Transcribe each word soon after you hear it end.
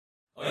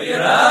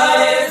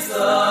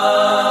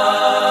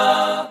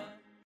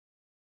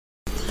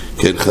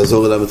כן,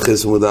 חזור אליו את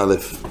חס עמוד א'.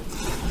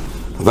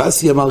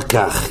 ואסי אמר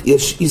כך,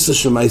 יש איסה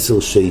של מייסר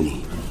שני.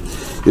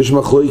 יש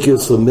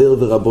מחלוקת אומר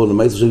ורבון,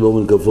 מייסר שני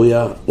מומן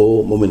גבויה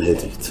או מומן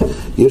הדית.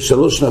 יש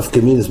 3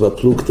 נפקמינס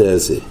בפלוגתא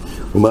הזה. הוא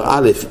אומר,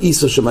 א',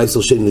 איסה של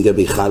מייסר שני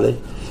לגבי חלה,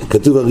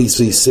 כתוב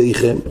הריסוי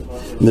סייכם,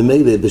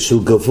 ממילא בשל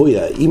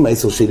גבויה, אם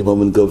מייסר שני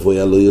מומן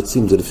גבויה לא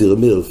יוצאים, זה לפי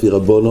רמיר, לפי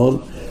רבונון,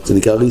 זה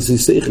נקרא ריסוי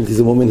סייכם, כי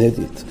זה מומן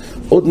הדית.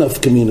 עוד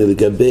נפקמינה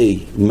לגבי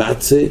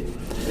מצה,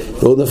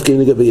 ועוד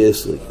נפקמינה לגבי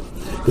אסרי.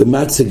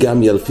 ומצה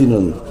גם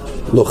ילפינון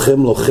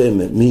לוחם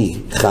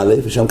מחלה,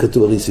 ושם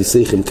כתוב הריסוי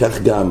סייכם,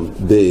 כך גם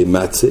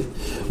במצה,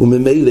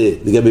 וממילא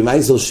לגבי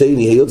מייסר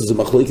שני, היות זה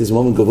מחלוקת, זה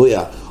מומן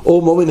גבויה,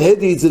 או מומן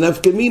הדית, זה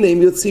נפקמינה,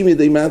 אם יוצאים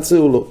ידי מצה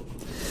או לא.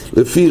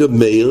 לפי רב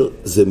מאיר,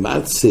 זה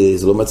מצה,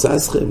 זה לא מצא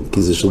אסכם,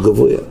 כי זה של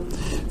גבויה.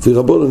 לפי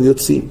רבונון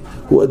יוצאים.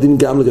 הוא הדין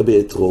גם לגבי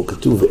אתרוג,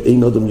 כתוב,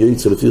 אין אדם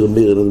יוצא, לפי רב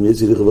מאיר, אין אדם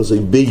יוצא לכבוסו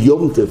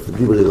ביום טף,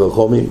 דברי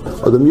רחומים,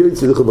 אדם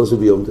יוצא לכבוסו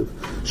ביום טף.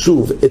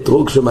 שוב,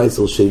 אתרוג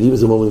שמייסר שני,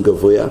 וזה מומן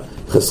גבויה,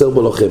 חסר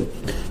בו לוחם.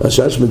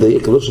 השעש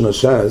מדייק, לא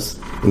שנשעס,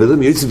 אין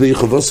אדם יוצא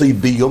לכבוסו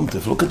ביום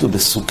טף, לא כתוב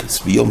בסוכס,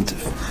 ביום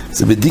טף.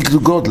 זה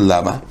בדקדוק,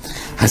 למה?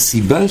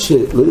 הסיבה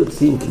שלא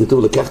יוצאים, כי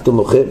כתוב לקחתם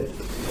לוחם,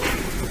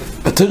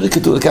 התורה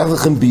כתוב לקח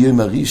לכם ביום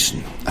הראשון,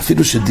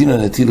 אפילו שדין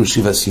הנטילו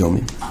 7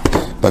 יומים,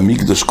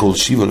 במקדוש כל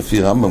 7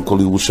 לפי רמב"ם, כל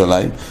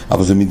ירושלים,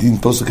 אבל זה מדין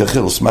פוסק אחר,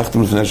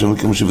 הוסמכתם לפני השם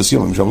לקרום 7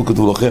 יומים, שם לא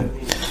כתוב לוחם.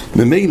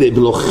 ממילא,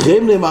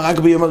 בלוחם נאמר רק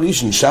ביום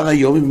הראשון, שאר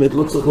היומים באמת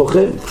לא צריך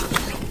לוחם.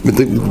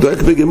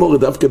 דויק בגמור,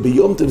 דווקא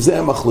ביום טף זה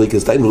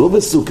המחלוקת, דיינו לא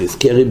בסוכס,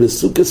 כי הרי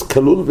בסוכס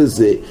כלול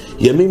בזה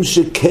ימים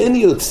שכן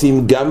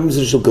יוצאים גם אם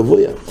זה של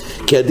גבויה,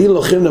 כי הדין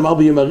לוחם נאמר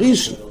ביום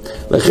הראשון,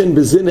 לכן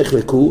בזה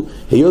נחלקו,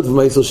 היות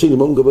ומייסר שני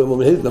מומן גבויה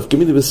מומן הדית,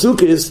 נפקמינה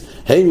בסוכס,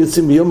 הם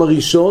יוצאים ביום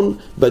הראשון,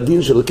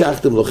 בדין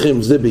שלקחתם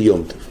לוחם זה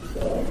ביום טף.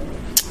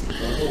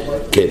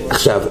 כן,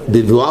 עכשיו,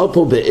 דבואר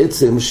פה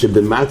בעצם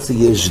שבמצה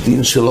יש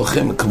דין של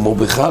לוחם כמו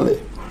בחלה.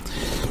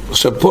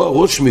 עכשיו פה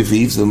הראש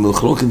מביא, זה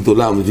מחלוקת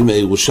גדולה, הוא מביא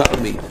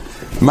מהירושלמי,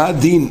 מה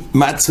הדין,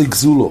 מצה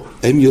גזולו,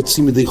 הם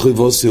יוצאים מדי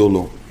חויבוסי או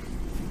לא?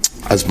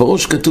 אז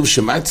בראש כתוב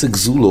שמצה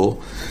גזולו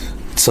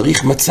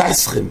צריך מצה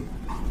אסכם,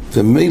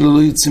 ומילא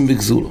לא יוצאים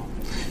בגזולו.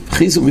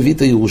 אחרי זה הוא מביא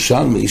את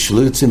הירושלמי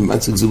שלא יוצאים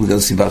במצה גזולו בגלל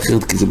סיבה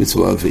אחרת, כי זה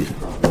מצווה אוויר.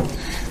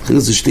 אחרי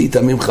זה 2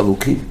 טעמים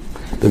חלוקים.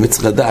 באמת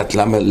צריך לדעת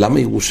למה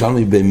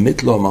ירושלמי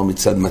באמת לא אמר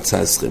מצד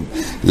מצה אסכם,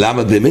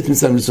 למה באמת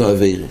מצד מצווה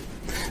אוויר.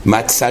 מה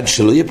הצד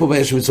שלא יהיה פה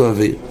בעיה של מצווה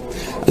אוויר?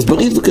 אז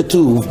בריד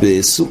כתוב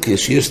בסוכה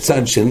שיש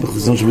צד שאין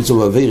בחיזון של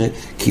מצווה אוויר,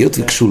 כי היות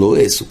וכשהוא לא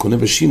עס, הוא קונה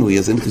בשינוי,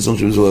 אז אין חיזון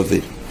של מצווה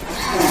אוויר.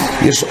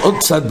 יש עוד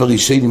צד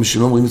ברישיינים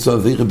שלא אומרים מצווה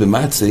אוויר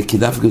במצה, כי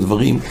דווקא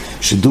דברים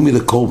שדומי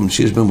לקורבן,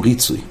 שיש בהם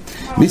ריצוי.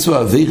 מצווה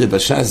אוויר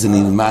בשעה זה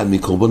נלמד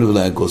מקורבן ולא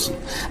הגוזל.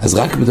 אז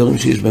רק בדברים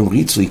שיש בהם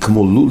ריצוי,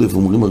 כמו לולב,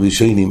 אומרים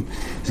הרישיינים,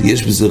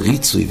 יש בזה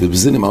ריצוי,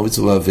 ובזה נאמר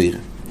מצווה אוויר.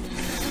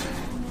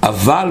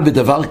 אבל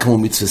בדבר כמו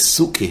מצווה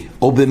סוכה,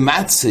 או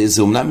במצה,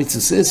 זה אומנם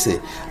מצווה ססה,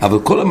 אבל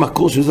כל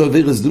המקור של מצווה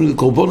אוויר, זה דומי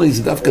לקורבן,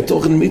 זה דווקא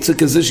תוכן מצווה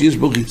כזה שיש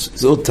בו ריצוי.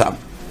 זה עוד טעם.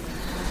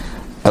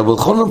 אבל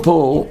בכל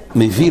פה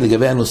מביא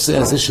לגבי הנושא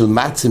הזה של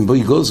מצם בו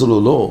יגוזל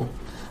או לא,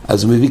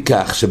 אז הוא מביא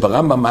כך,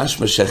 שברמב"ם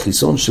משמע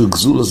שהחיסון של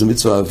גזולו זה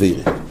מצווה אוויר.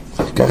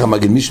 ככה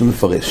מגד מישהו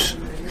מפרש.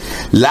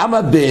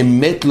 למה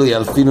באמת לא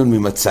ילפינון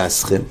ממצא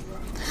אסכם?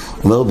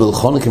 הוא אומר,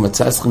 בלכון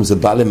כמצא אסכם זה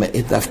בא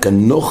למעט דווקא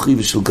נוחי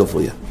ושל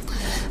גבויה.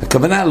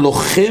 הכוונה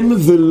לוחם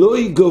ולא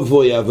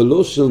גבויה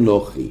ולא של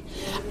נוחי,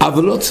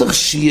 אבל לא צריך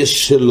שיהיה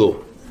שלו.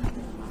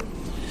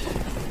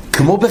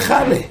 כמו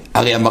בחלה,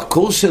 הרי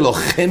המקור של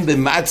לוחם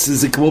במצה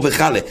זה כמו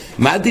בחלה.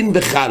 מה הדין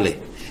בחלה?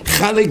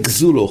 חלה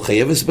גזולו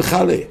חייבס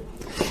בחלה.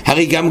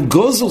 הרי גם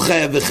גוזל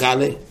חייב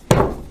בחלה,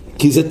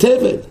 כי זה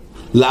טבל.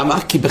 למה?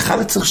 כי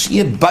בחלה צריך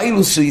שיהיה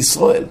ביילוס של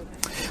ישראל.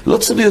 לא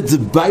צריך להיות זה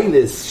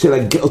ביילס של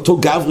אותו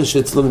גברה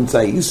שאצלו נמצא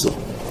איסו,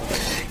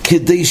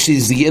 כדי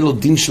שזה יהיה לו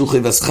דין של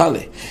חייבס חלה.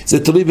 זה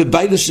תלוי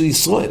בביילס של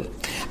ישראל.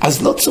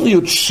 אז לא צריך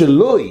להיות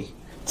שלוי,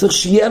 צריך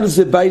שיהיה על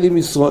זה ביילים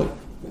ישראל.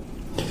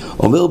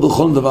 אומר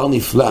בכל דבר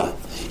נפלא,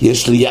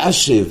 יש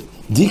לישב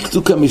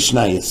דיקטוק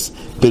המשנייס,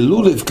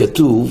 בלולב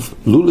כתוב,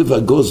 לולב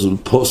הגוזול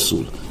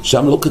פוסול,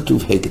 שם לא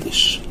כתוב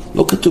הקדש,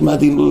 לא כתוב מה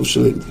דין לולב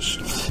של הקדש.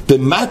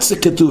 במצה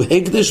כתוב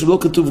הקדש ולא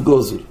כתוב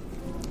גוזול.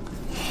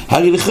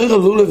 הרי לכאורה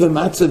לולב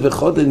ומצה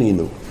וחוד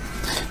ענינו.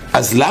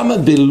 אז למה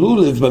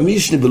בלולב,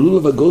 במשנה,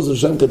 בלולב הגוזול,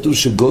 שם כתוב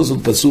שגוזול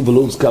פסול ולא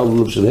הוזכר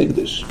לולב של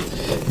הקדש?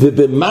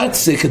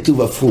 ובמצה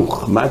כתוב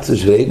הפוך, מצה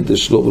של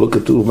הקדש לא, ולא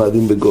כתוב מה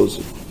דין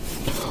בגוזול.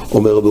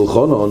 אומר רבי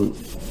אלחנן,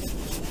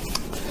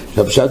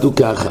 שהפשט הוא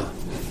ככה,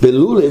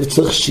 בלולב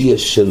צריך שיהיה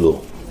שלו.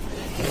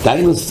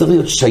 דיינו צריך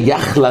להיות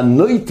שייך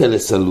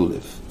לנויטלס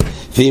הלולב.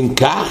 ואם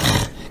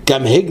כך,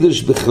 גם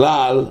הקדש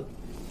בכלל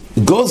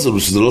גוזל,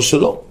 שזה לא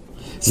שלו.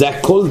 זה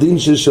הכל דין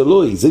של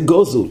שלוי, זה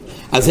גוזל.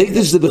 אז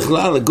הקדש זה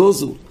בכלל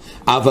הגוזל.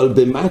 אבל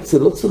במצה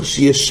לא צריך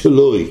שיהיה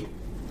שלוי.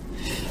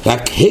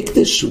 רק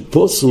הקדש הוא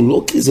פוסל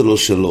לא כי זה לא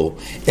שלו,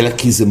 אלא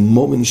כי זה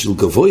מומן של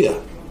גבויה.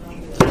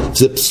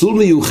 זה פסול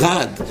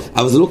מיוחד,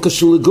 אבל זה לא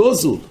קשור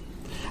לגוזל.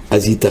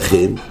 אז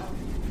ייתכן,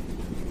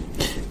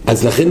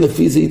 אז לכן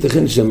לפי זה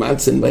ייתכן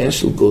שהמצה אין בעיה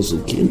של גוזל,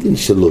 כי אין דין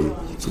שלו,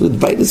 צריך להיות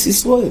ביילס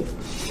ישראל.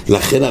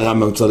 לכן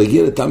הרמב"ם צריך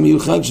להגיע לטעם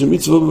מיוחד של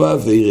מצווה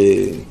בעביר.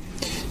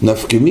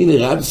 נפקמיני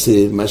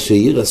רבסה, מה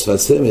שירס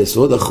והסמס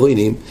ועוד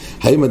אחרונים,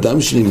 האם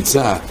אדם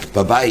שנמצא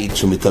בבית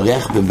שהוא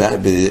מתארח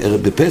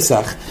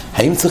בפסח,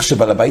 האם צריך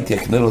שבעל הבית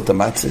יקנה לו את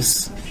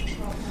המצס?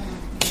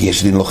 כי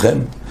יש דין לוחם.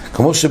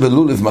 כמו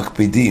שבלולב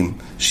מקפידים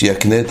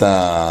שיקנה את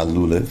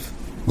הלולב,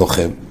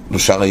 לוחם,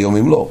 לשאר היום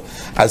אם לא.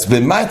 אז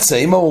במצה,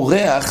 אם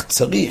האורח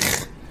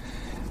צריך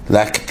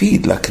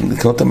להקפיד,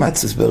 לקנות את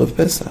המצס בערב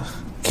פסח.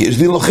 כי יש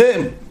דין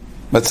לוחם,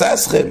 מצא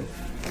אסכם.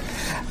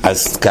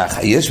 אז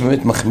ככה, יש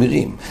באמת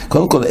מחמירים.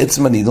 קודם כל,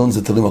 עצם הנידון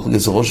זה תלוי מחלוקת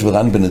ראש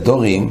ורן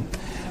בנדורים,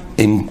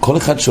 אם כל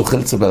אחד שאוכל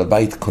אצל בעל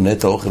הבית קונה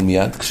את האוכל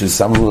מיד,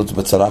 כששמנו אותו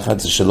בצלחת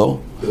זה שלו?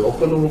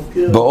 באוכל הוא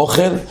מפקיר?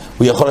 באוכל,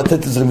 הוא יכול לתת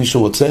את זה למי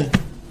שהוא רוצה?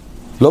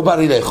 לא בא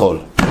לי לאכול.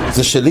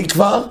 זה שלי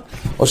כבר,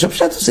 או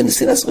שפשט זה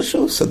נסינס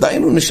רשוס,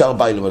 עדיין הוא נשאר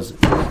ביילום על זה.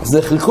 אז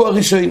נחלקו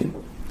הראשונים.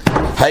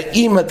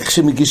 האם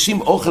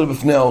כשמגישים אוכל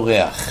בפני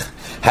האורח,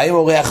 האם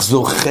האורח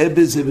זוכה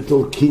בזה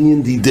בתור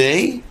קניין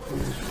דידי?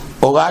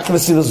 או רק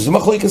נסינס, זה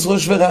מחלוקת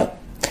ראש ורן.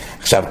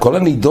 עכשיו, כל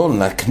הנידון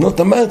להקנות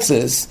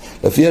המצס,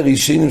 לפי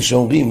הראשונים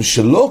שאומרים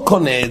שלא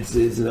קונה את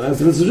זה, זה נראה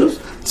נסינס רשוס,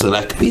 צריך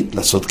להקפיד,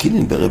 לעשות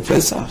קניין בערב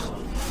פסח.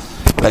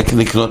 רק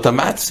לקנות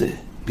המצה.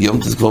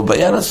 ביום זה כבר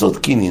בעיה לעשות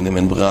קניין, אם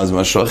אין ברירה זה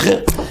משהו אחר.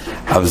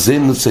 אבל זה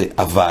נושא.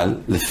 אבל,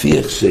 לפי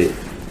איך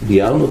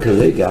שביארנו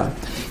כרגע,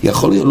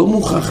 יכול להיות לא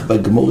מוכח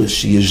בגמורה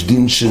שיש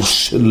דין של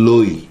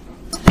שלוי.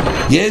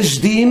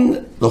 יש דין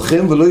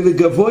לוחם ולא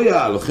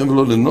לגבויה, לוחם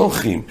ולא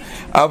לנוחים.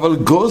 אבל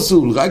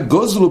גוזול, רק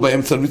גוזול הוא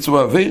באמצע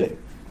מצווה עבירה.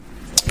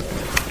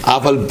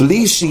 אבל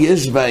בלי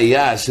שיש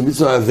בעיה של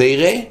מצווה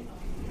עבירה,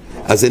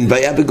 אז אין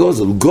בעיה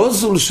בגוזול.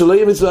 גוזול שלא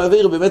יהיה מצווה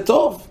עבירה באמת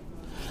טוב.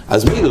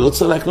 אז מי לא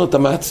צריך להקנות את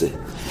המצה.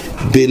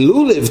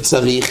 בלולב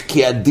צריך,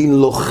 כי הדין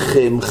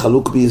לוחם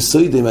חלוק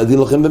ביסוידים, הדין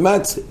לוחם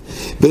במצה.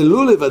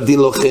 בלולב הדין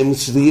לוחם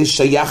שיהיה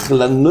שייך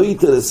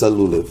לנויטלס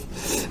הלולב.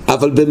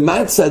 אבל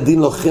במצה הדין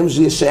לוחם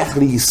שיהיה שייך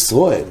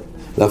לישראל,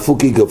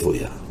 להפוקי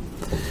גבויה.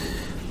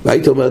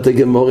 והיית אומרת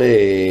הגמורה,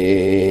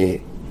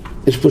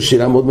 יש פה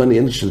שאלה מאוד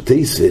מעניינת של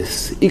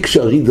תייסס.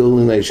 איקשה רידל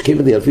נאיש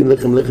כבדי אלפין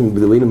לחם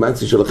בדוין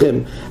המצה שלכם,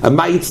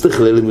 מה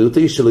יצטרך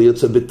למיעוטי שלו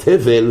יוצא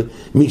בתבל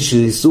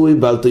משיסוי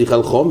בעל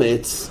תיכל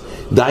חומץ?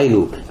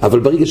 דיינו, אבל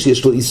ברגע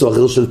שיש לו איסו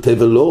אחר של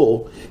תבל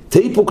לא,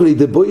 תיפוק לי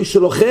דבוי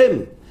שלכם,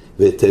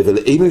 ותבל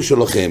אינו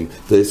שלכם,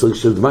 ועשריק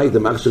של דמי,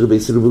 דמח שרבי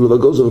סילו בלו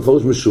וגוזו,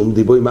 מפורש משום,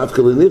 דיבוי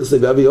מאפקר לנרסי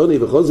ואבי יוני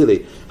וחוזי לי,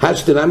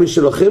 השתנמי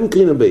שלכם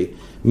קרינה בי,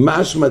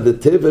 משמע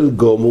דתבל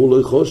גומור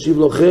לא יחושיב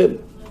לכם.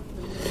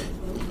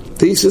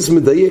 תייסס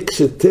מדייק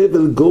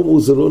שתבל גומור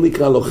זה לא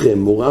נקרא לכם,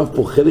 מורב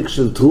פה חלק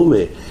של תרומה,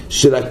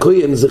 של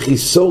הכהן זה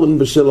חיסורן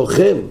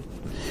בשלכם.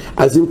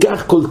 אז אם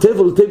כך, כל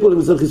תבל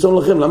אם זה חיסון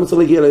לכם, למה צריך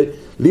להגיע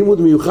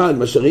ללימוד מיוחד,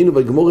 מה שראינו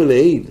בגמור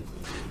לעיל?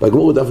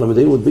 בגמור דף למדי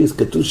לימוד בייס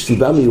כתוב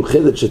סיבה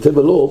מיוחדת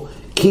שתבל לא,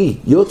 כי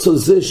יוצא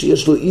זה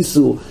שיש לו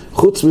איסור,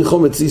 חוץ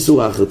מחומץ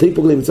איסור האחר,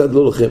 תיפוק להם מצד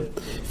לא לכם,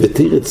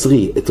 ותיר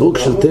אצרי, אתרוג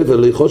של תבל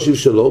לא יחושיב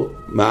שלו,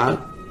 מה?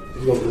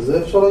 גם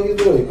בזה אפשר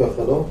להגיד אולי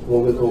ככה, לא?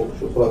 כמו באתרוג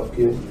שיכול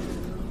להפקיע.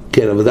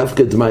 כן, אבל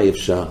דווקא דמי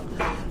אפשר.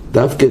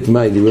 דווקא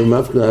דמי, דיבר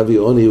מאפקר אבי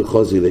יוני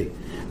וחוזי לי.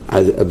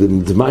 אז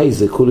דמי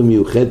זה כולה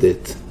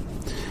מיוחדת.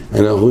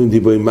 אנחנו רואים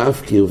דיבוי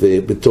מפקיר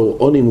ובתור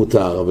עוני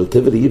מותר, אבל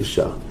תבל אי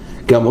אפשר.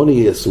 גם עוני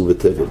יעשו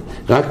בתבל.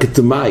 רק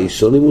דמי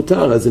שעוני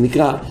מותר, אז זה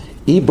נקרא,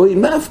 אי בוי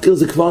מפקיר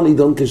זה כבר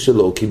נידון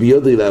כשלו, כי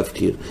ביודי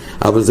להפקיר.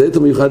 אבל זה יותר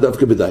מיוחד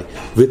דווקא בדי.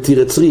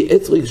 ותירצרי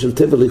אתריק של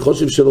תבל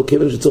לחושב שלו,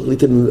 כבל שצריך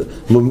ליתן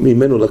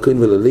ממנו לכהן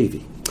וללוי.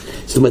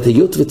 זאת אומרת,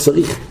 היות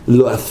וצריך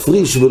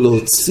להפריש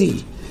ולהוציא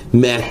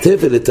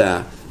מהתבל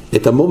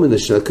את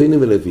המומנס של הכהנים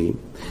ולוויים,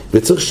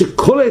 וצריך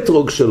שכל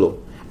האתרוג שלו,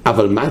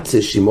 אבל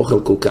מצה שימוכל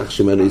כל כך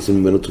שמנו יסו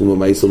ממנו תרומה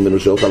מייסו ממנו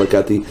שאוכל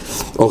הקטי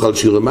אוכל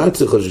שיעורי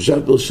מצה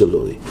חוששת לא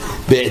שלוי.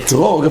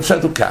 באתרוג אפשר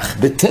כך,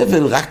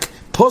 בתבל רק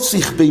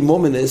פוסיך בי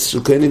מומנס של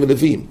כהנים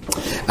ולוויים.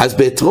 אז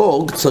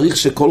באתרוג צריך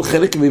שכל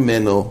חלק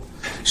ממנו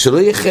שלא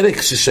יהיה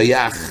חלק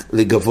ששייך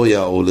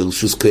לגבויה או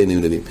לרשוס כהנים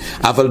ולוויים.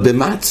 אבל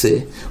במצה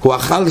הוא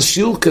אכל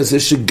שיעור כזה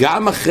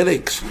שגם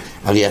החלק,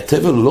 הרי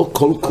התבל לא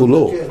כל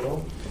כולו.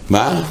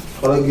 מה?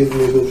 יכול להגיד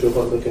מיגו שיוכל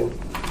לתקן.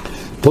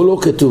 פה לא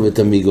כתוב את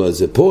המיגו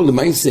הזה. פה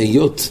למעשה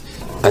היות,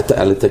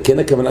 לתקן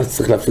הכוונה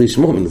שצריך להפריש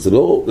מומנס, זה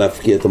לא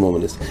להפקיע את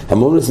המומנס.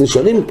 המומנס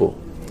נשארים פה.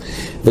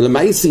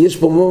 ולמעשה יש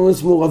פה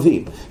מומנס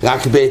מעורבים.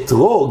 רק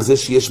באתרוג זה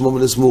שיש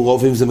מומנס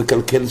מעורבים זה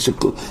מקלקל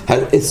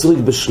שהאתרוג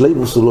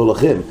בשלימוס הוא לא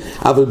לכם.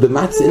 אבל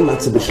במצה אין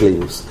מצה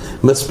בשלימוס.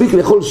 מספיק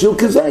לכל שיעור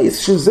כזה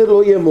שזה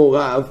לא יהיה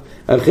מעורב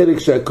על חלק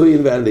שהכהן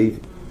והלוי.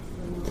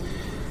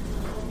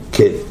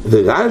 כן,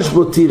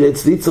 ורשב"א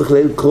תירץ לי צריך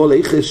לקרוא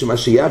לאיכס שמה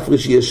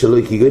שיפריש יהיה שלו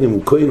כגון אם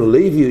הוא כהן או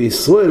לוי או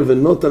ישראל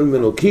ונוטל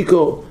ממנו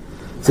קיקו,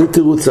 זה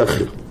תירוץ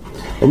אחר.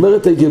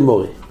 אומרת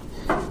הגמורה,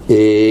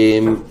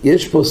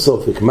 יש פה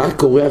סופק, מה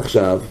קורה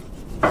עכשיו?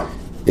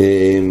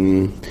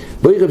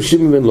 בואי רב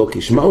שמעון בן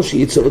לוקיש, מהו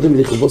שיצא אודם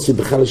לכבוסי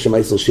בכלל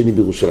שמייסר שני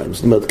בירושלים?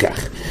 זאת אומרת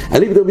כך,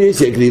 אני בדבר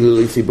ביוסי הגלילי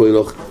לא יצא בו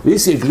אלוך,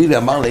 ביוסי הגלילי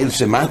אמר לאל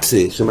שמצא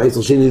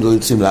שמייסר שני לא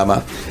יוצאים, למה?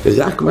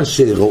 רק מה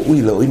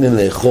שראוי לאוינן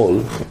לאכול,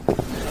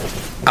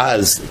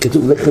 אז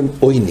כתוב לחם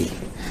אויני,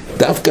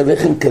 דווקא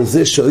לחם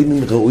כזה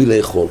שאוינן ראוי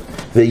לאכול,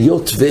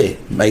 והיות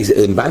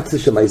ומצא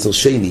שמייסר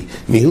שני,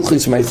 מהלכות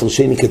שמייסר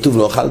שני כתוב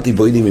לא אכלתי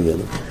בויני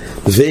ממנו,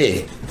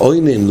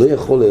 ואוינן לא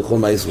יכול לאכול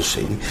מייסר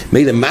שני,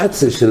 מילא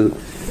מצא של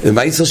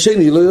מייסר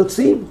שני לא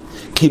יוצאים,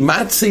 כי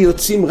מצה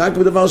יוצאים רק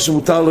בדבר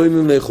שמותר לא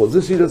איננו לאכול.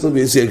 זה שידע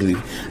ביוסי הגלילי.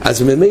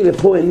 אז ממילא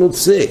פה אין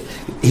נוצא,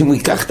 אם הוא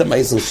ייקח את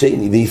המייסר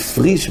שני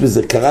ויפריש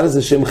בזה, קרא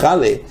לזה שם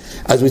חלה,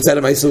 אז מצד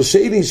המייסר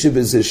שני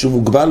שבזה שהוא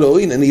מוגבל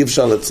לאוין, אין אי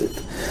אפשר לצאת.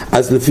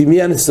 אז לפי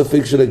מי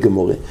הנספק של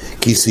הגמורה?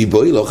 כי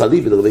סיבוי לא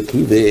חלי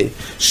בדרבקי,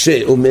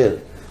 שאומר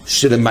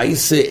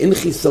שלמייסה אין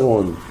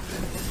חיסרון,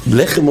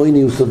 לחם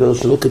אויני הוא סובר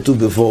שלא כתוב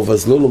בבוב,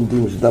 אז לא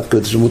לומדים שדווקא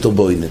את שמות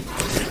הבוינה.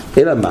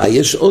 אלא מה?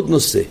 יש עוד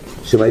נושא,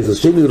 שמייסר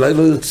שני אולי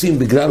לא יוצאים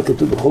בגלל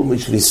כתוב בכל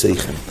משלי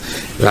סייכם.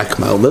 רק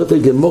מה? אומרת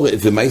הגמורה,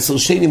 ומייסר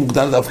שני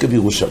מוגדל דווקא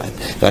בירושלים.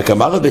 רק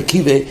אמר רבי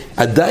עקיבא,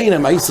 עדיין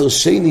המייסר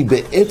שני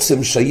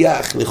בעצם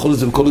שייך לאכול את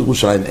זה בכל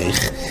ירושלים.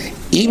 איך?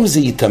 אם זה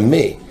יטמא,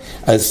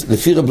 אז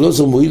לפי רב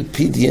לוזר מועיל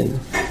פידיין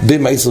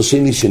במייסר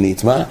שני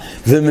שנטמא,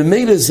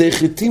 וממילא זה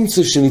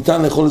תמצא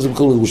שניתן לאכול את זה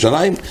בכל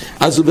ירושלים,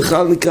 אז הוא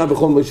בכלל נקרא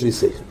בכל משלי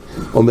סייכם.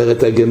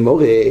 אומרת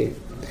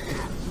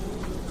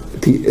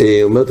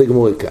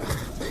הגמורה כך,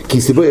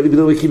 כי סיבוי אלי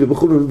בדור וקיבי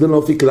בכל מבן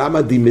אופיק,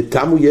 למה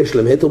דימתמו יש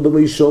להם היתר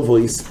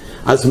במיישובויס,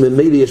 אז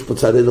ממילא יש פה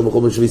צד היתר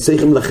בכל משלי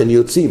סייכם, לכן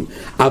יוצאים,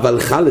 אבל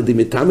חלה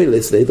דימתמו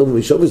לס להיתר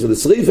במיישובויס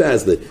ולשריפה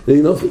אז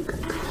לנופיק.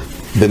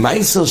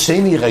 במייסר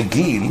שני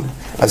רגיל,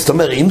 אז זאת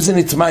אומרת, אם זה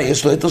נטמע,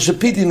 יש לו היתר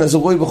שפידין, אז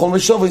הוא רואה בכל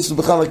משובויס, הוא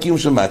בכלל הקיום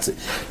של מצה.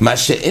 מה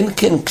שאין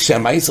כן,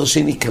 כשהמייסר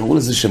שני קראו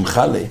לזה שם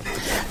חלה,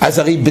 אז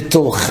הרי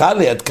בתור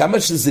חלה, עד כמה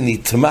שזה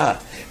נטמע,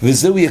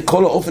 וזהו יהיה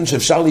כל האופן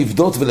שאפשר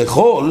לבדות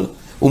ולאכול,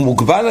 הוא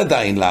מוגבל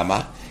עדיין, למה?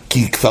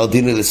 כי כבר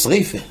דין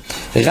לשריפה.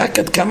 רק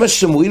עד כמה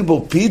שמועיל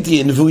בו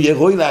פידיין והוא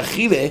ירוי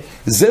להאכילה,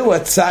 זהו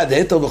הצעד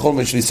היתר בכל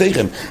משלי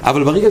סייכם.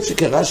 אבל ברגע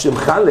שקרא שם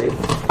חלה,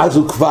 אז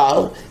הוא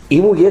כבר,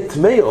 אם הוא יהיה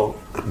טמאו,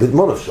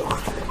 בדמונשוך,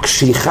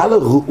 כשיחלה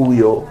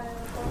ראויו,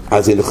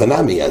 אז זה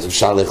נכנמי, אז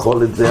אפשר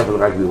לאכול את זה,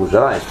 אבל רק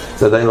בירושלים.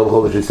 זה עדיין לא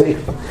בכל משלי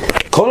סייכם.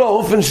 כל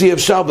האופן שאי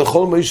אפשר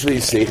בכל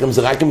משלי סייכם,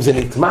 זה רק אם זה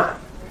נטמע.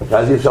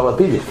 ואז אי אפשר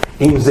לפידיין.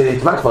 אם זה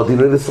נטמע, כבר דין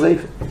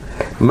לשריפה.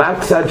 מה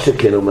הצד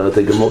שכן אומרת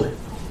הגמורה?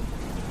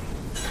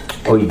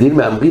 אוי דין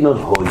מאמרינון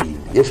הויל,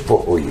 יש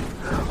פה הויל.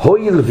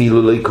 הויל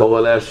ואילו לא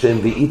יקורא להשם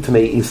ויתמי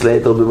איס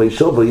להיתר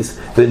במיישובויס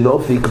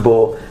ונופיק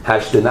בו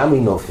השתנמי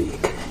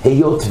נופיק.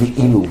 היות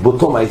ואילו,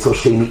 באותו מייסר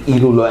שני,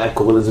 אילו לא היה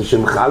קורא לזה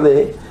שם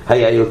חלה,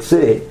 היה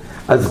יוצא,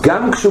 אז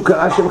גם כשהוא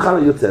קרא שם חלה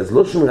יוצא. אז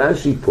לא שמראה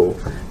שהיא פה,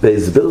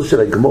 בהסבר של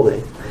הגמורה,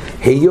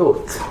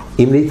 היות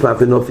אם נטמע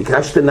ונופיק,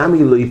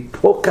 השתנמי לא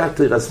יפוקע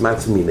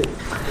תרסמץ מיני.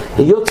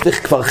 היות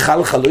וכבר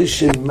חלך לא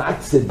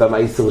שמצא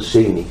במייסר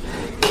שני,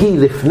 כי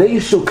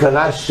לפני שהוא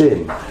קרא שם,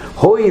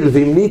 הויל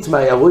ואם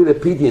נטמע ירוי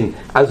לפידיין,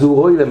 אז הוא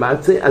רוי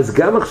למצא, אז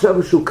גם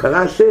עכשיו שהוא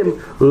קרא שם,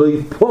 לא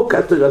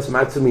יפוקע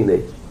תרסמץ מיני.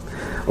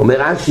 אומר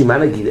רש"י, מה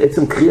נגיד?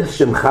 עצם קריאה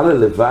שם חלה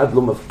לבד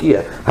לא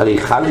מפקיע, הרי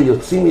חלה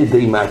יוצאים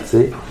ידי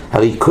מצא,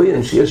 הרי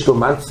כהן שיש לו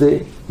מצא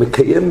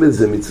מקיים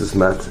בזה מצוות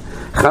מצא.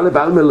 חלה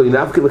בעלמא לא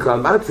ינבקה בכלל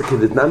מצא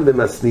כדתנן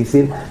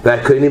במסניסין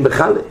והכהנים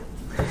בחלה.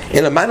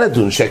 אלא מה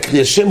נדון?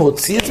 שהקריאה שם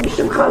הוציא את זה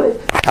בשם חלה?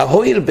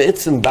 ההויל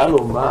בעצם בא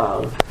לומר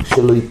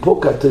שלא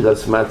יפוקע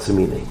תרס מצא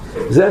מיני.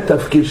 זה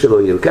התפקיד של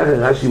הויל, ככה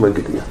רש"י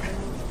מגדיר.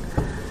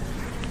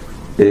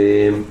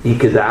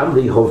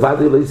 יקדאמרי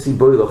הובדי לא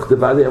יסיבוי לו,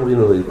 כתבדי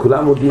אמרינון הויל.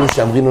 כולם מודיעים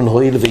שאמרינון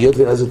הויל והיות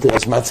ולעזו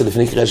תרס מצא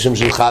לפני קריאה שם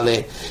של חלה,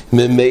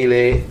 ממילא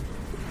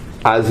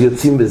אז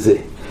יוצאים בזה.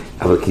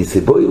 אבל כי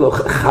סיבוי לא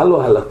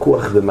חלו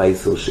הלקוח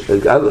במייסר שני,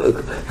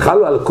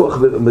 חלו הלקוח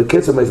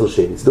בקצב מייסר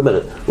שני. זאת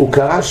אומרת, הוא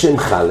קרא שם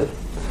חלה,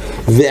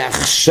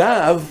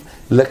 ועכשיו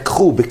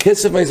לקחו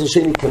בקצב מייסר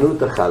שני, קנו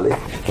את החלה,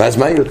 ואז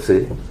מה יוצא?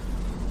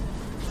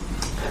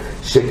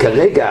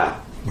 שכרגע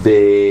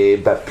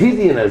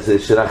בפידיין הזה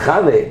של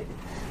החלה,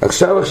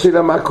 עכשיו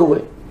השאלה מה קורה?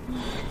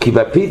 כי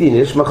בפידין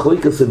יש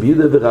מחלוקת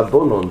ביהודה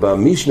ורבונון,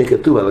 במשנה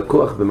כתוב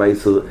הלקוח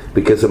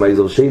בקסם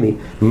מייסר שני,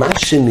 מה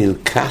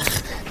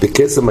שנלקח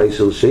בקסם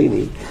מייסר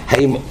שני,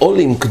 האם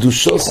עולים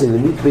קדושוס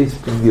למית בייס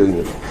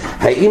פדיונים,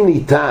 האם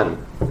ניתן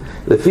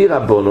לפי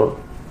רבונון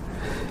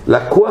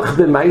לקוח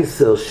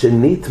במייסר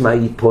שנית מה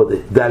ייפודה,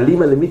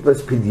 דעלים על למית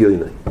בייס פדיונים.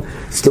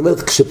 זאת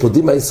אומרת,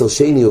 כשפודים מייסר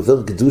שני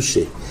עובר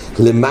קדושה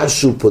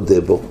למשהו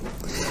פודה בו,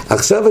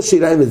 עכשיו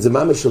השאלה אם זה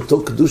ממש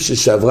אותו קדושה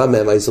שעברה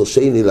מהמייסר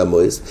שני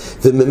למועס,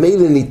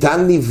 וממילא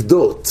ניתן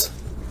לבדות.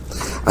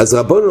 אז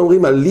רבון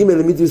אומרים עלים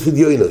אלמית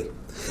וספידיונוי.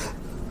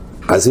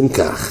 אז אם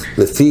כך,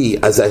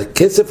 אז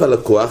הכסף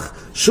הלקוח,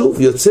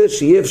 שוב יוצא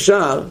שיהיה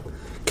אפשר,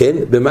 כן,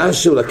 במה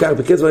שהוא לקח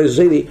בכסף המייסר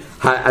שני,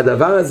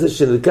 הדבר הזה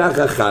שנלקח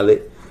החלה,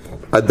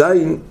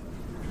 עדיין,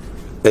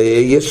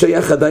 יש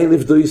שייך עדיין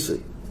לבדו ישראל.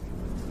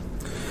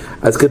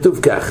 אז כתוב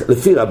כך,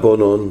 לפי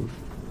רבונון,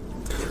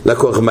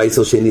 לקוח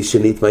מייסר שני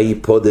שנית, מה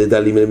ייפודד,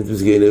 עלים אלמית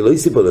בסגיון, לא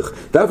יסיפו לך.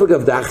 דף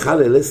אגב,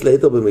 דאכל אלס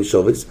להתר במי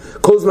שובס,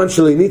 כל זמן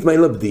שלא נית, מה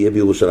אין לבדיה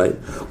בירושלים,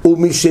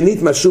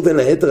 ומשנית משוב אין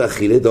להתר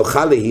אכילה,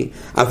 דאכל להיא,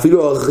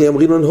 אפילו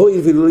יאמרינון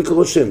הויל, ואילו לא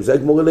יקרו שם, זה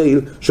הגמור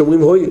אליל,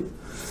 שאומרים הויל.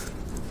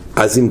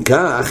 אז אם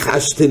כך,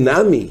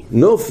 אשתנמי,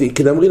 נופי,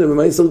 כדאמרינון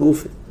במייסר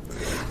גופי.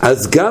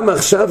 אז גם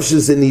עכשיו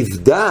שזה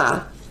נבדע,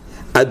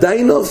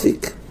 עדיין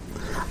נופיק.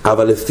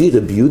 אבל לפי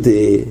רבי יהודה,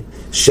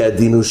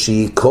 שהדין הוא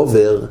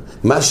שיקובר,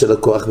 מה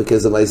שלקוח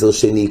בכסף מייסר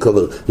שני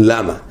יקובר.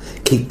 למה?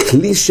 כי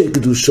כלי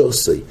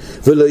שקדושוסי,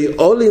 ולא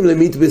יעולים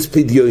למיתבס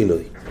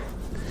פדיונוי.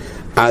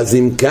 אז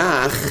אם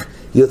כך,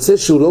 יוצא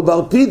שהוא לא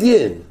בר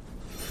פדיין.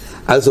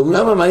 אז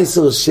אומנם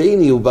המייסר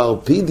שני הוא בר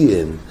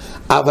פדיין,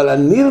 אבל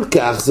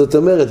הנלקח, זאת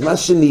אומרת, מה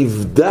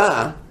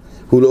שנבדע,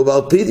 הוא לא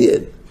בר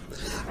פדיין.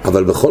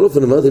 אבל בכל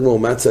אופן, אומרת הגמור,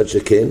 מה צד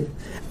שכן?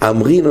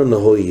 אמרינון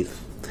הויל.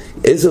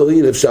 איזה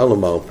הויל אפשר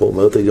לומר פה?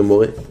 אומרת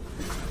הגמור.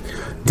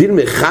 דין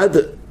אחד,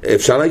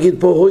 אפשר להגיד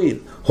פה הויל.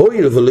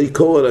 הויל ולא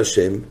יקור על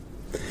השם,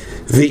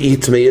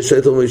 ויתמה יש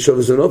לתור מישוב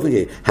וזה נופיק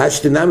בי.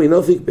 השתנמי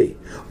נופיק בי.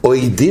 או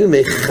דין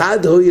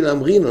אחד הויל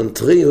אמרינון,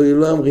 תרי הויל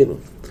לא אמרינון.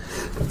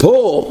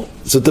 פה,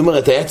 זאת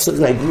אומרת, היה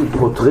צריך להגיד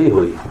פה תרי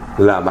הויל.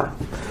 למה?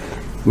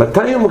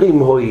 מתי אומרים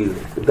הויל?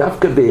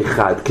 דווקא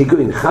באחד,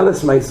 כגון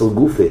חלס מייסר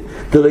גופה,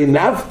 תראי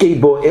נפקי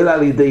בו אלא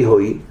על ידי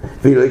הויל,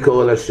 ולא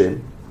יקור על השם.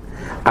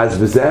 אז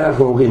בזה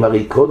אנחנו אומרים,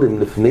 הרי קודם,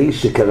 לפני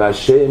שקרא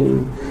השם,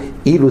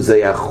 אילו זה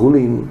היה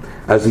חולין,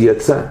 אז הוא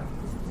יצא.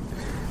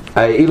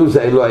 אילו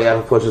זה לא היה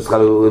פה שצריכה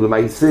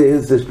למעשה,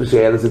 זה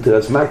שהיה לזה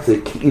תרס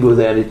מצק, אילו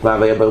זה היה נטמע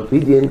והיה בר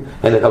פדיין,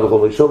 אין לך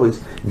בכל משובס,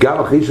 גם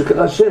אחרי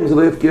שקרא השם, זה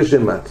לא יפקיע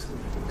שם מצק.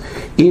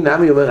 הנה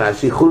מי אומר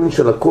רש"י, חולין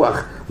של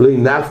לקוח, לא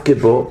ינפקה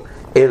בו,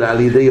 אלא על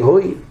ידי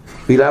הוי,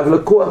 ואליו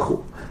לקוח הוא.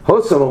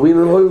 הוסם אומרים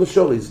על הוי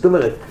ושורי. זאת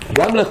אומרת,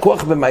 גם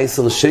לקוח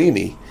במייסר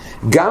שני,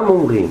 גם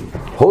אומרים,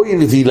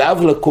 הוי ואליו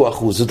לקוח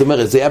הוא. זאת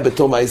אומרת, זה היה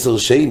בתור מייסר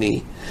שני,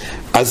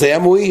 אז זה היה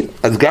מועיל.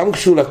 אז גם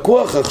כשהוא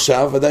לקוח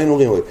עכשיו, עדיין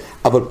אומרים הוי.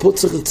 אבל פה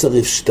צריך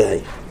לצרף שתיים.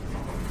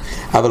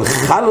 אבל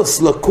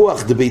חלוס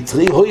לקוח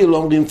דביתרי הוי לא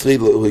אומרים תרי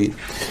הוי.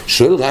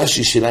 שואל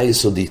רש"י שאלה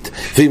יסודית.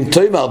 ואם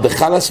תאמר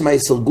בחלס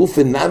מייסר גוף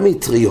ונמי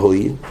תרי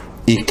הוי,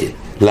 איקה.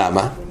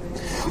 למה?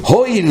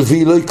 הויל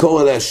ולא יקור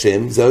על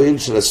השם, זה הויל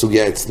של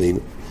הסוגיה אצלנו,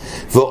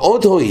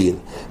 ועוד הויל,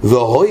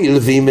 והויל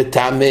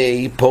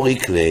ומטעמי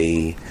פוריק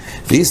לי,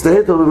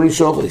 והסתהתו במי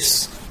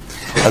שורס.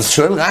 אז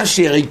שואל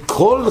רש"י, הרי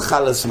כל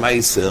חלס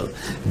מייסר,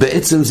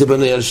 בעצם זה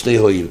בנוי על שני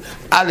הויל.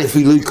 א',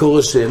 ולא יקור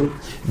השם,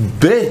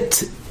 ב',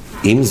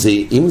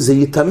 אם זה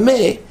יטמא,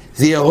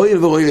 זה יהיה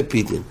הויל ורויל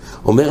פדיין.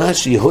 אומר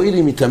רש"י, הויל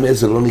אם יטמא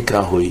זה לא נקרא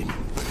הויל.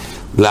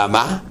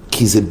 למה?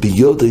 כי זה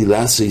ביודוי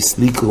לעשי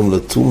סליקרום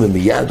לתום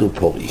ומיד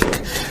ופוריק.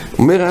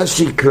 אומר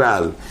רש"י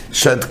כלל,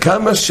 שעד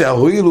כמה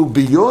שההויל הוא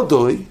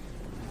ביודוי,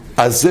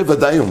 אז זה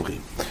ודאי אומרים.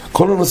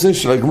 כל הנושא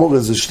של הגמור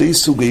זה שתי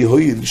סוגי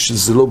הויל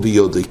שזה לא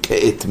ביודוי,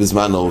 כעת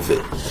בזמן העובר.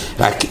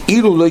 רק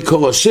אילו לא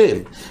יקור השם,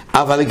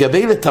 אבל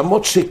לגבי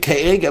לתמות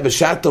שכרגע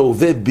בשעת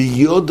העובר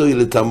ביודוי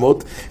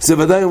לתמות, זה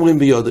ודאי אומרים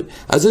ביודוי.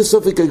 אז זה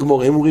סופק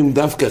הגמור, הם אומרים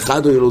דווקא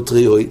אחד הויל או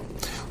תרי הויל.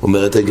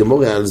 אומרת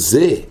הגמור על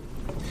זה,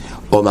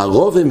 אומר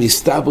רוב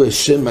מסתבר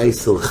שם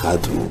מייסר חד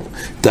הוא.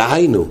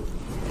 דהיינו,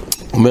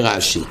 אומר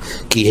רש"י,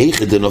 כי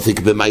היכא דנופיק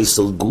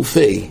במייסר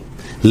גופי.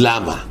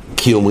 למה?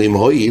 כי אומרים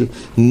הויל,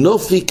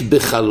 נופיק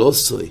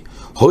בחלוסוי.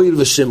 הויל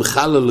ושם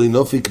חלה לא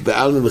נופיק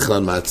בעלמא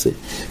בכלל מצה.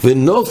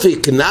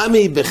 ונופיק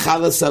נמי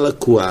בחלס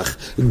הלקוח,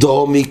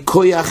 דו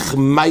מכוח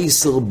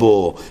מייסר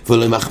בו,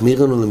 ולא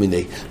מחמירנו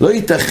למיני. לא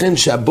ייתכן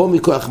שהבו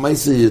מכוח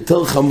מייסר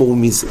יותר חמור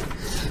מזה.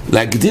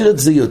 להגדיר את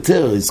זה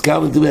יותר,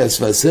 הזכרנו את דברי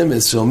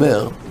הסמס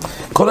שאומר,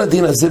 כל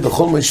הדין הזה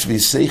בכל משבי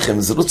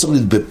סייכם, זה לא צריך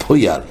להיות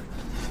בפויל,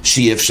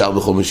 שיהיה אפשר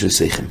בכל משבי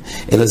סייכם,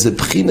 אלא זה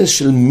בחינה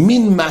של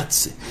מין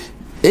מצה.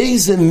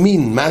 איזה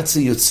מין מצה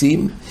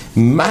יוצאים?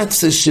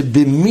 מצה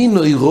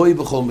שבמינו ירוי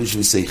בכל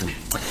משבי סייכם.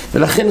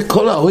 ולכן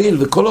כל ההויל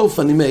וכל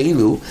האופנים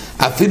האלו,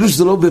 אפילו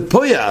שזה לא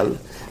בפויל,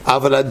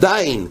 אבל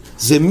עדיין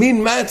זה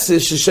מין מצה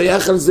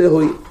ששייך על זה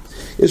הויל.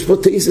 יש פה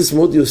תאיסס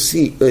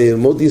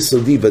מאוד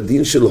יסודי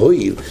בדין של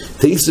הויל.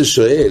 תאיסס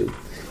שואל,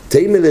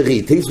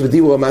 תאימלרי, תאיס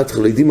בדיבור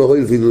המתחיל, לידים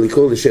ההויל ולא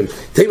לקרוא לשם.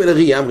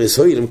 תאימלרי אמרס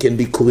הויל, אם כן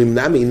ביקורים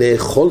נמי,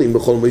 נאכולים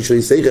בכל משהו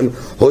יסייכם,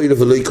 הויל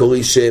ולא יקרוא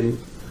שם.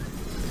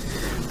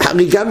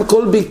 הרי גם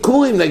כל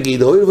ביקורים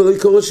נגיד, הויל ולא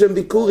יקרוא שם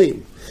ביקורים.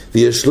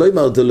 ויש לו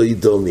אמר דלו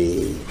ידומי,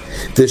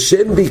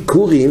 תשם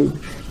ביקורים,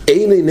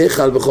 אין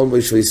נחל בכל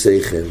משהו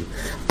יסייכם.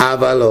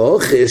 אבל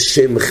האוכל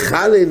שמך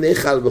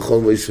לנחל בכל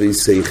משהו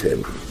יסייכם.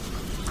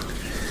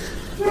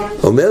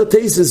 אומר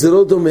תייסס זה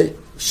לא דומה.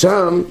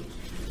 שם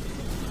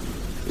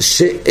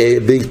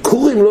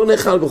שביקורים לא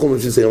נחל בכל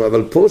משהו יסייכם,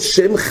 אבל פה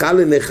שם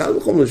חלה נחל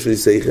בכל משהו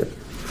יסייכם.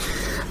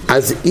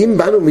 אז אם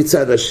באנו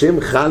מצד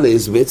השם חלה,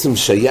 זה בעצם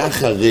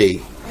שייך הרי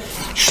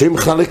שם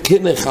חלה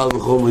כן נחל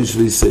בכל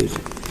משהו יסייכם.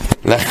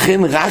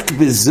 לכן רק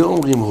בזה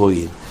אומרים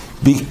הויל.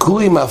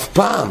 ביקורים אף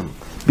פעם,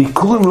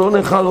 ביקורים לא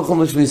נחל בכל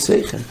משהו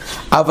יסייכם.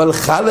 אבל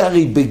חלה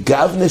הרי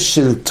בגוונה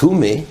של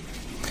תומה,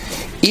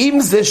 אם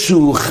זה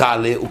שהוא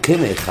חלה, הוא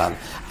כן נאכל.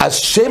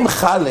 השם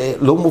חלה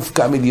לא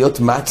מופקע מלהיות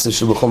מצה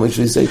של בכל מה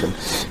שיסייכם.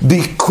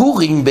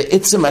 ביקורים,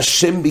 בעצם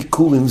השם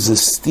ביקורים זה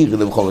סתירה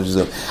לבכל מה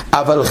שיסייכם.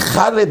 אבל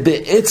חלה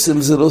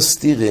בעצם זה לא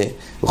סתירה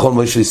בכל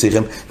מה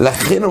שיסייכם.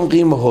 לכן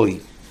אומרים הוי.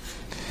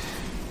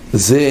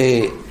 זה,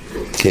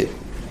 כן.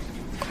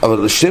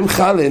 אבל השם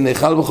חלה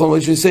נאכל בכל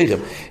מה שיסייכם.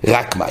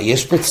 רק מה,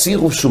 יש פה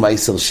צירוף שהוא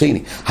מייסר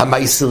שני.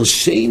 המייסר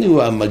שני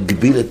הוא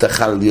המגביל את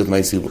החלה להיות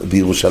מייסר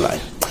בירושלים.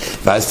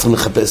 ואז צריכים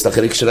לחפש את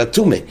החלק של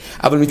התומה.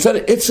 אבל מצד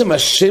עצם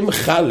השם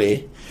חלה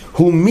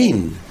הוא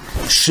מין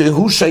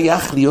שהוא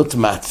שייך להיות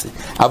מצה.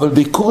 אבל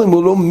ביקורים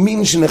הוא לא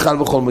מין שנאכל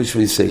בכל מה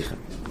שיסייכם.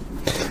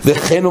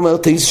 וכן אומר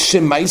תייס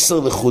שמייסר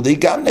לחודי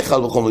גם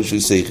נאכל בכל מה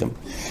שיסייכם.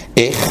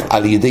 איך?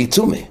 על ידי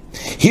תומה.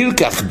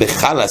 הילקח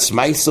בחלס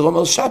מייסר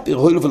אומר שפיר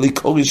הויל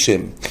ולקורי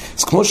שם.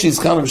 אז כמו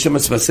שהזכרנו בשם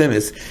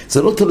עצמסמס,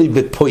 זה לא תלוי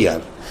בפויל.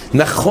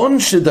 נכון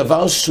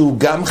שדבר שהוא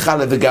גם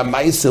חלה וגם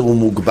מייסר הוא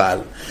מוגבל,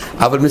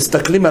 אבל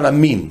מסתכלים על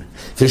המין,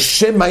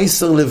 ושם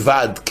מייסר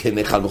לבד כן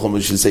נאכל בכל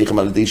מה שיסייכם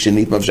על ידי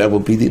שנית מבשך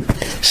בפידים,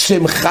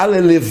 שם חלה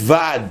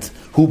לבד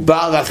הוא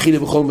בר אכילה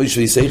בכל מה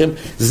שיסייכם.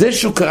 זה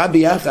שהוא קרא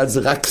ביחד זה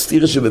רק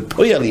סתירה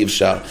שבפויל אי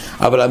אפשר,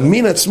 אבל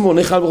המין עצמו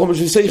נאכל בכל מה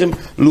שיסייכם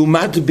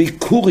לעומת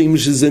ביקורים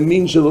שזה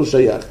מין שלא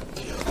שייך.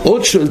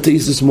 עוד שואל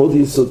תייסוס מאוד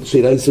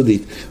שאלה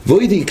יסודית,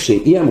 ואוידי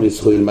כשאי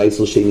אמריס הויל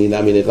מייסר שני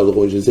נמי נאכל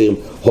בכל מה שיסייכם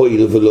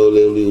הויל ולא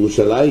עולה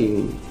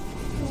לירושלים,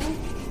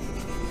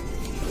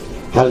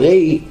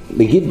 הרי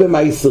נגיד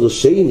במייסר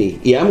שני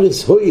אי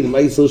אמריס הויל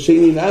מייסר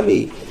שני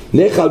נמי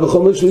נאכל בכל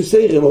מה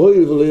שיסייכם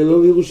הויל ולא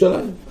עולה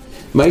לירושלים.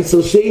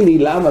 מייסר שני,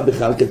 למה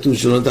בכלל כתוב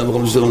שלא נתן בכל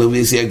מה שיסייכם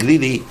לרביסי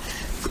הגלילי?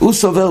 הוא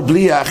סובר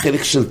בלי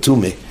החלק של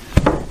תומה,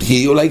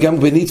 כי אולי גם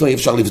בניתמה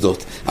אפשר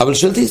לבדות, אבל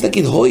שאלתיס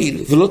נגיד הויל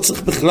ולא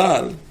צריך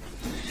בכלל,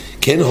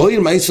 כן, הויל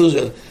מייסר,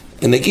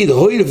 נגיד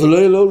הויל ולא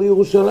יעלה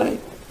לירושלים,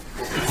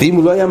 ואם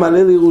הוא לא היה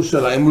מעלה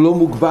לירושלים הוא לא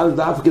מוגבל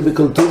דווקא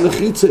בקלטון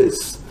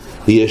לחיצס.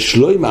 ויש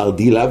לו עם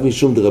ארדי לאו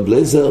משום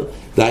דרבלזר,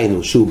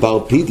 דיינו שהוא בר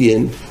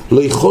פידיין,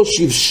 לא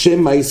יחושיב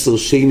שם מייסר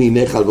שני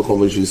נאכל בכל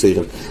מה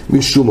שיסייכם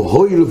משום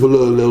הויל ולא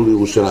יעלה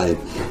לירושלים,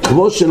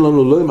 כמו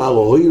שלנו לא אמר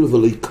הויל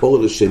ולא יקור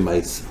לשם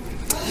מייסר.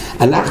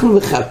 אנחנו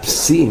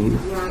מחפשים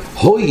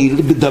הויל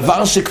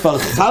בדבר שכבר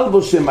חל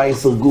בו שם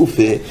מייסר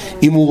גופה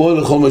אם הוא רואה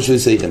לכל מה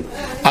שיסייכם,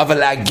 אבל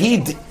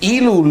להגיד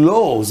אילו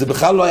לא, זה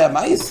בכלל לא היה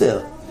מייסר,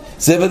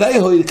 זה ודאי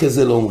הויל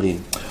כזה לא אומרים.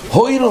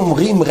 הויל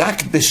אומרים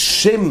רק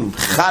בשם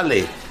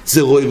חלה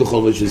זה רואי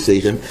בכל מה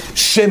שיסייכם,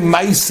 שם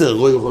מייסר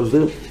רואי בכל מה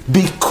שיסייכם,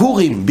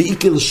 ביקורים,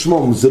 בעיקר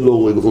שמום זה לא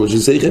רואי בכל מה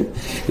שיסייכם.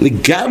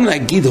 גם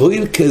להגיד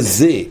הויל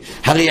כזה,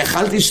 הרי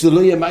יכלתי שזה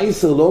לא יהיה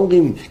מייסר, לא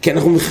אומרים, כי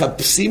אנחנו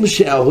מחפשים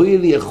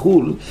שההויל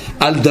יחול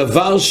על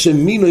דבר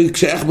שמינו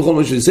שייך בכל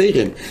מה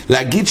שיסייכם.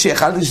 להגיד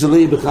שיכלתי שזה לא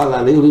יהיה בכלל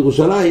לעלי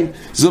לירושלים,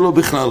 זה לא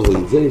בכלל הויל,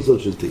 זה יסוד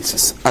של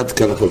תייסס. עד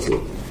כאן החזור.